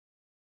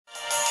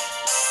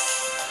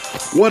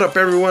What up,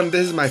 everyone?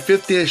 This is my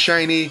 50th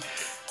shiny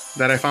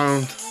that I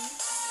found.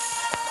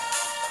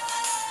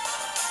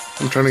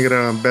 I'm trying to get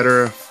a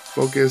better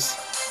focus.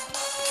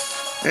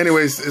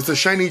 Anyways, it's a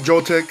shiny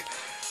Joltik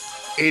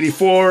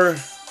 84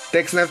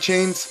 DexNav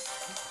chains.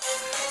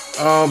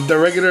 The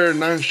regular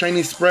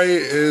non-shiny spray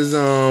is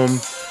a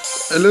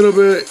little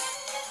bit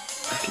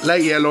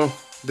light yellow.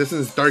 This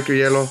is darker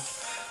yellow.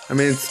 I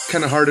mean, it's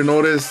kind of hard to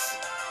notice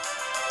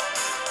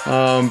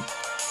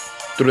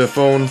through the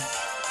phone.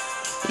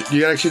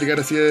 You actually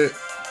gotta see it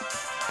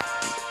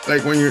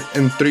like when you're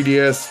in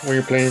 3DS when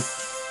you're playing.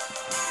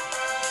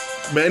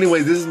 But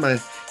anyway, this is my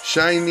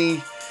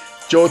shiny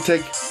Joltik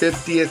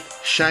 50th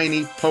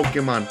shiny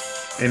Pokemon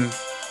in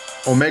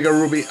Omega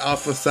Ruby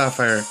Alpha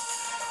Sapphire.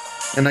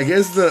 And I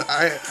guess the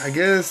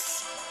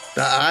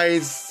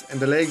eyes and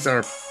the legs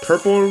are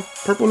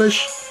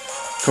purplish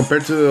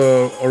compared to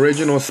the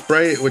original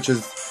spray, which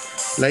is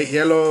light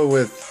yellow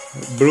with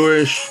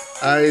bluish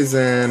eyes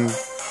and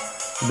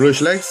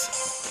bluish legs.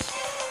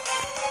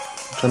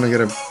 I'm trying to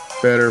get a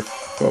better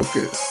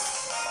focus.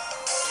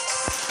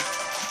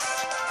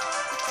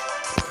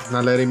 It's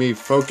not letting me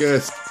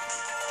focus.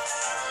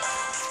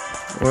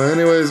 Well,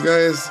 anyways,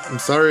 guys, I'm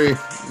sorry.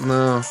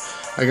 No,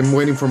 I'm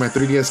waiting for my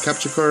 3DS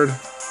capture card.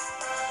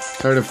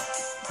 Tired of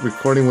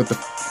recording with the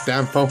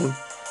damn phone,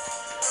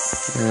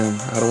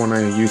 and I don't want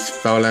to use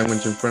foul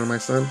language in front of my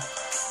son.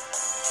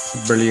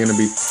 He's barely gonna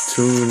be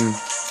 2 in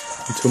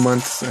 2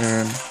 months,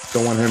 and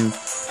don't want him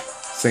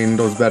saying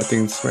those bad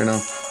things right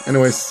now.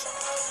 Anyways,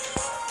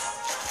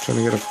 trying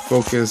to get a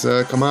focus.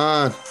 Come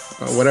on,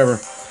 whatever.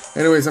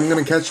 Anyways, I'm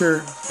gonna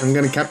capture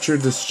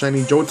this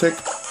shiny Joltik,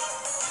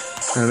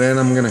 and then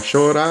I'm gonna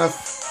show it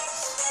off.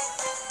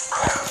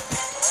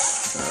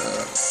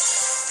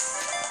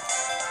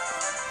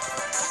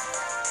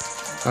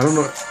 I don't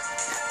know.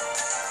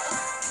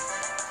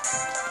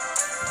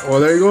 Well,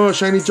 there you go.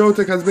 Shiny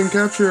Joltik has been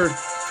captured.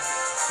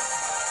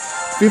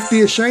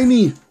 50th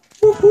shiny.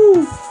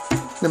 Woohoo!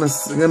 Gonna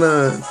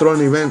throw an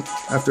event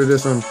after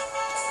this one.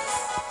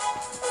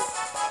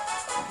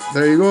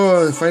 There you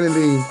go.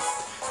 Finally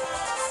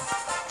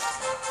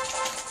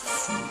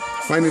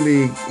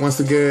wants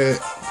to get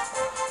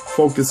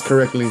focused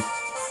correctly.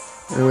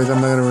 Anyways,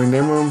 I'm not gonna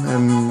rename him,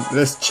 and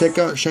let's check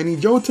out shiny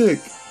Joltik.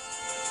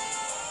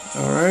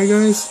 All right,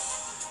 guys.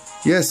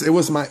 Yes, it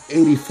was my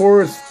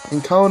 84th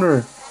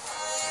encounter.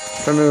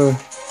 Trying to...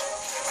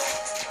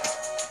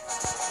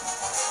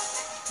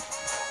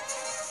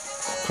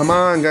 Come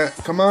on, guys.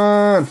 Come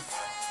on.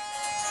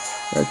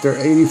 Right there,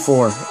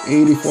 84.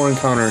 84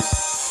 encounters.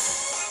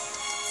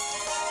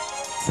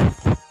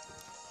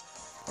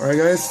 Alright,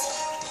 guys.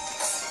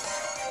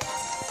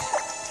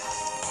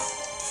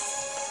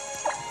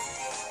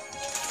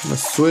 I'm gonna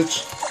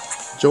switch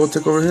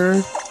Joltik over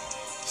here.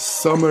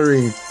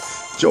 Summary.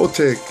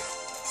 Joltik.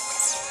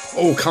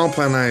 Oh,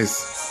 compound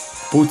eyes.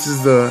 Boosts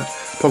the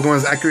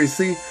Pokemon's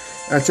accuracy.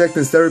 I checked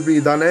in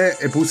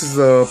therapy.net. It boosts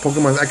the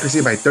Pokemon's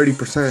accuracy by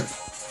 30%.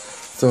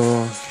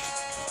 So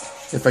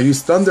if I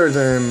use Thunder,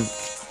 then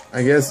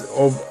I guess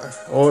I'll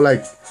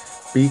like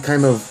be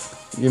kind of,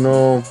 you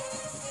know,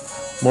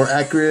 more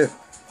accurate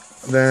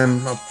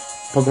than a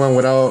Pokemon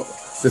without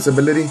this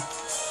ability.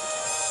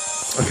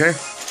 Okay.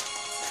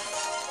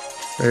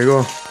 There you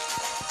go.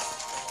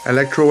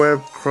 Electro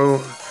Web,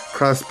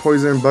 Cross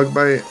Poison, Bug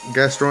Bite,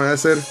 Gastro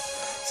Acid.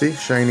 See?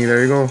 Shiny.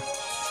 There you go.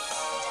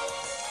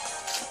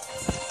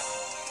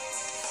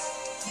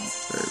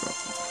 There you go.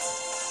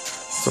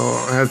 So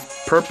it has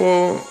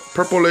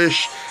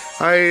purplish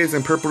eyes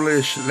and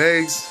purplish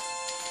legs.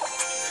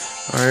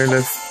 Alright,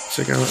 let's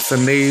check out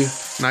some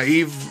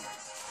naive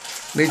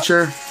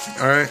nature.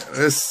 Alright,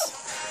 let's...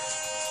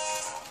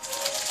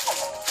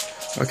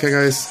 Okay,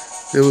 guys.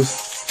 It was...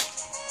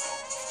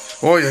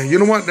 Oh, yeah. You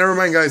know what? Never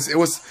mind, guys. It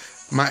was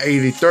my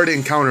 83rd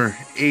encounter.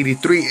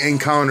 83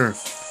 encounter.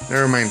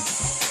 Never mind.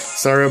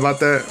 Sorry about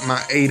that. My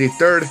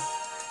 83rd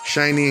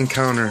shiny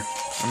encounter.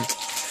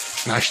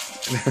 Not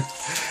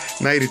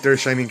 83rd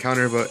shiny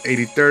encounter, but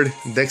 83rd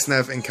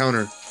DexNav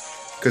encounter.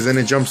 Because then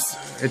it jumps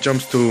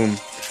to...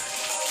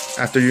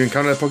 After you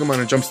encounter that Pokemon,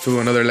 it jumps to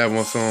another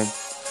level. So,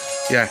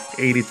 yeah.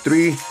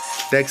 83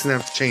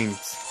 DexNav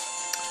chains.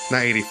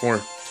 Not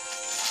 84.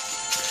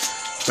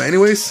 But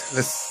anyways,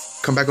 let's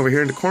come back over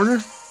here in the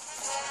corner.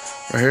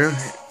 Right here.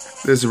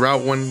 This is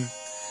Route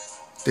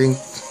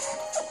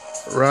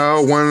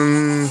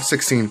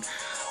 116.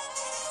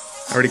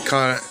 I already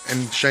caught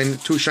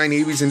two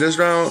shiny Eevees in this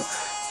route.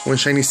 One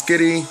shiny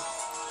Skitty.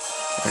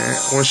 And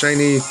one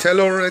shiny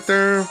Tello right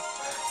there.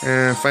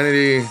 And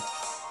finally,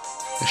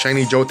 a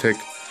shiny Joltik.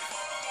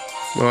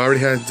 Well, I already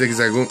had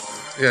Zigzagoon.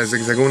 Yeah,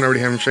 Zigzagoon I already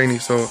have shiny.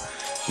 So,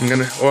 I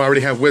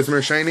already have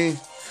Whismur shiny.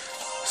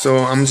 So,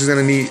 I'm just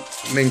gonna need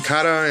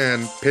Nincada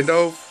and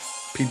Pidove,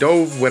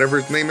 whatever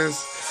its name is.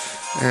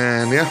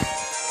 And yeah.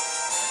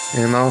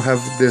 And I'll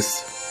have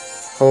this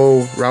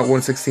whole Route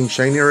 116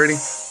 shiny already.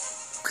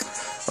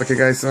 Okay,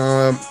 guys,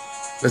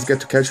 let's get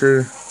to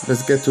catcher.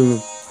 Let's get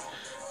to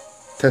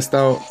test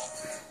out.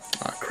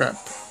 Ah, crap.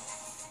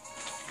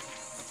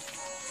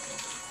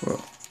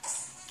 Well,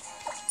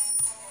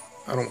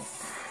 I don't.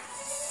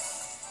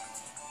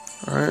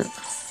 Alright.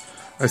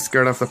 I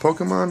scared off the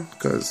Pokemon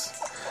because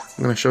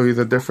I'm going to show you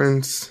the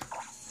difference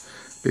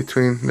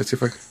between. Let's see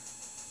if I.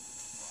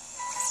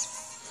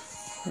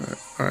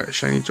 Alright,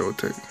 shiny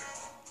Joltik.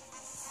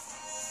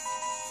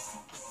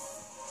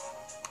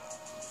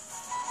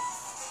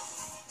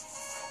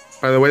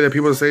 By the way, that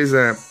people say is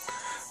that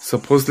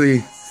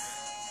supposedly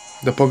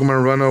the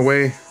Pokemon run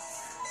away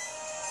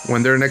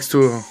when they're next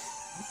to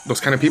those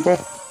kind of people.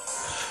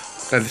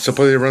 That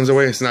supposedly runs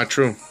away. It's not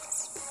true.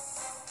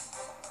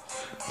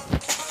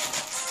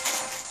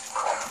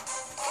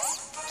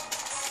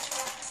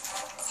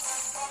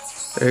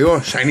 There you go,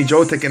 shiny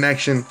Joltik in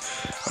action.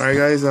 Alright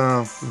guys,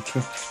 I'm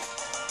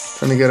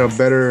trying to get a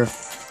better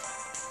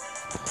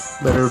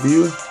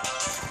view.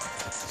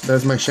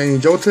 That's my shiny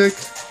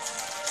Joltik.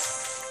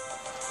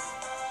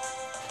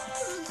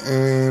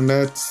 And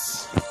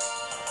that's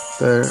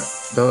the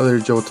other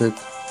Joltik.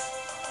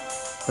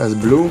 That's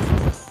blue.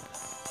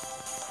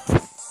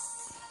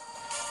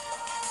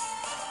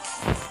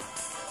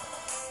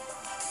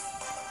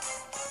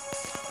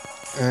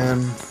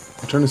 And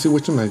I'm trying to see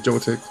which one my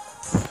Joltik.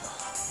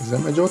 Is that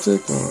my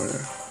Joltik? Or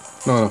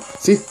no.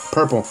 See,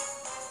 purple.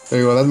 There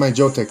you go. That's my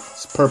Joltik.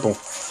 It's purple.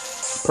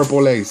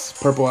 Purple legs,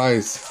 purple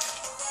eyes.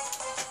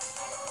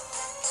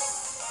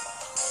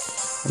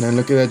 And then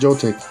look at that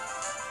Joltik.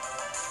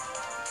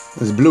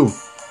 It's blue.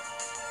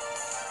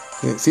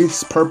 See,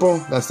 it's purple.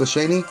 That's the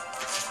shiny.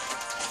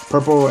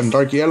 Purple and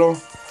dark yellow.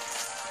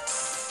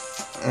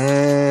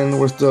 And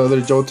where's the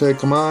other Joltik?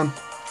 Come on.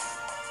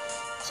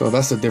 So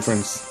that's the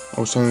difference. I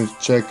was trying to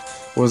check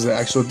what was the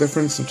actual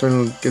difference. I'm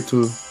trying to get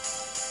to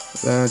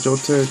that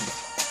Joltik.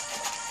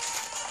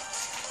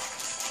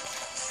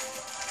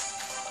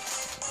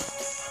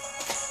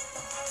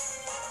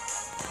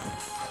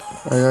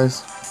 Alright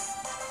guys.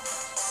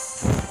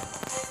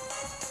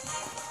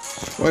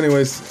 Well,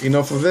 anyways,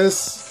 enough of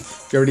this.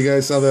 You already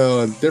guys saw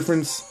the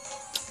difference.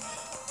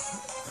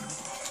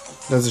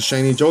 That's a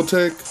shiny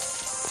Joltik.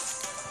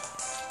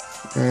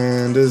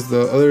 And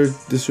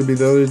this should be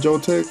the other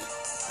Joltik.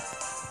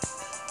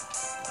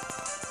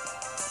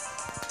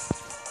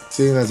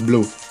 See, that's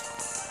blue.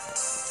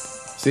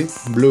 See,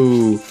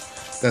 blue.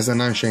 That's a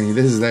non-shiny.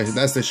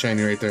 That's the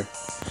shiny right there.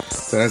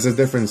 So that's the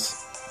difference.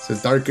 It's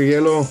a darker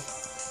yellow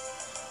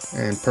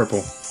and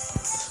purple.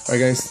 Alright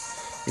guys,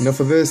 enough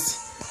of this.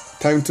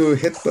 Time to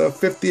hit the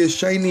 50th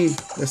shiny.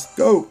 Let's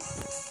go.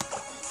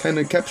 Time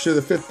to capture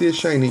the 50th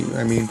shiny.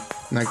 I mean,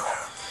 like,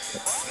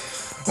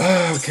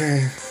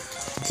 okay.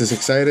 Just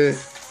excited.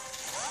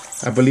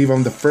 I believe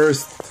I'm the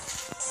first.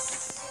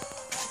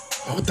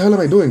 Oh, what the hell am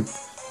I doing?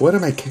 What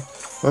am I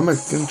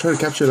gonna try to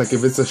capture? Like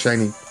if it's a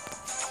shiny.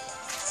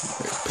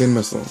 Okay, pin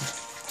missile.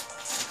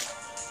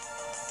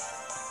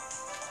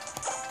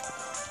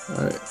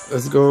 All right,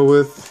 let's go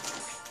with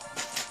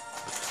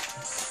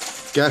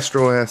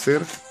Gastro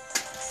Acid.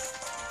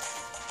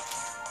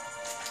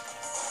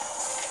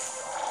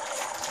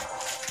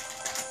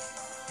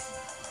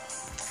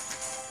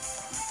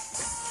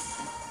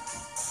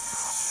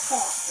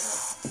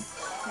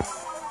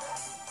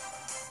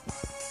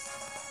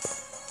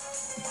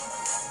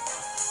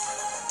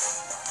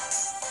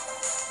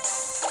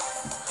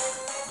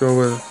 Go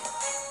with,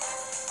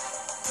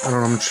 I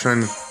don't know, I'm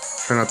trying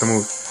not to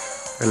move.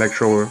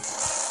 Electro.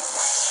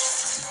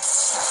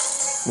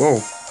 Whoa,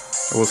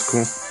 that was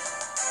cool.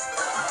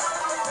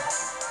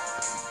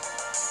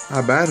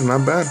 Not bad,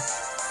 not bad.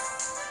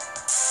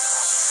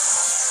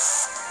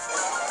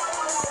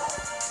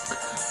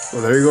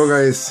 Well, there you go,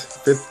 guys.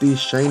 50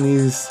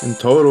 shinies in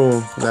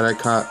total that I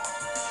caught.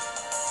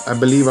 I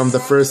believe I'm the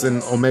first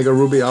in Omega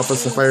Ruby Alpha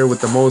Sapphire with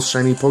the most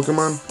shiny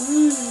Pokemon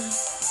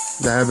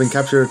that have been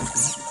captured.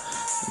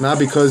 Not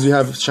because you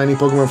have shiny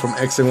Pokemon from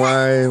X and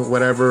Y,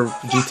 whatever,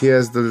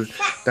 GTS,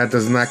 that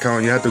does not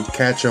count. You have to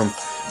catch them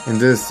in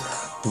this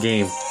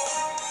game.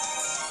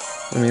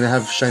 I mean, I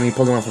have shiny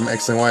Pokemon from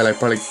X and Y, like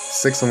probably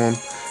 6 of them,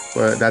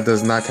 but that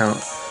does not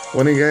count.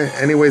 Well,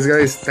 anyways,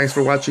 guys, thanks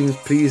for watching.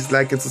 Please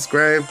like and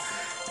subscribe.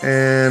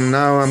 And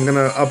now I'm going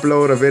to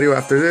upload a video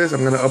after this.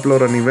 I'm going to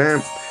upload an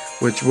event,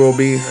 which will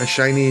be a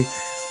shiny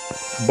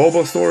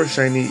Bulbasaur,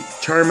 shiny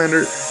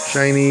Charmander,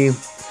 shiny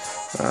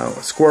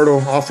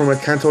Squirtle, all from a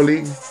Kanto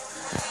League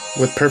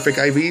with perfect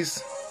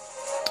IVs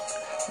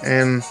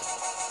and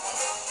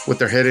with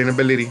their hitting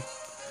ability.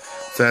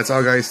 So that's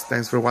all, guys.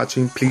 Thanks for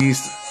watching.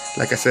 Please,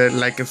 like I said,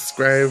 like and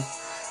subscribe.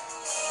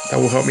 That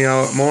will help me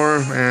out more,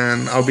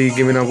 and I'll be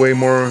giving away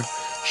more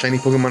shiny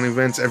Pokemon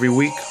events every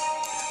week.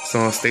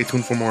 So stay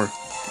tuned for more.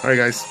 Alright,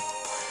 guys.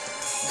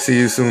 See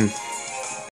you soon.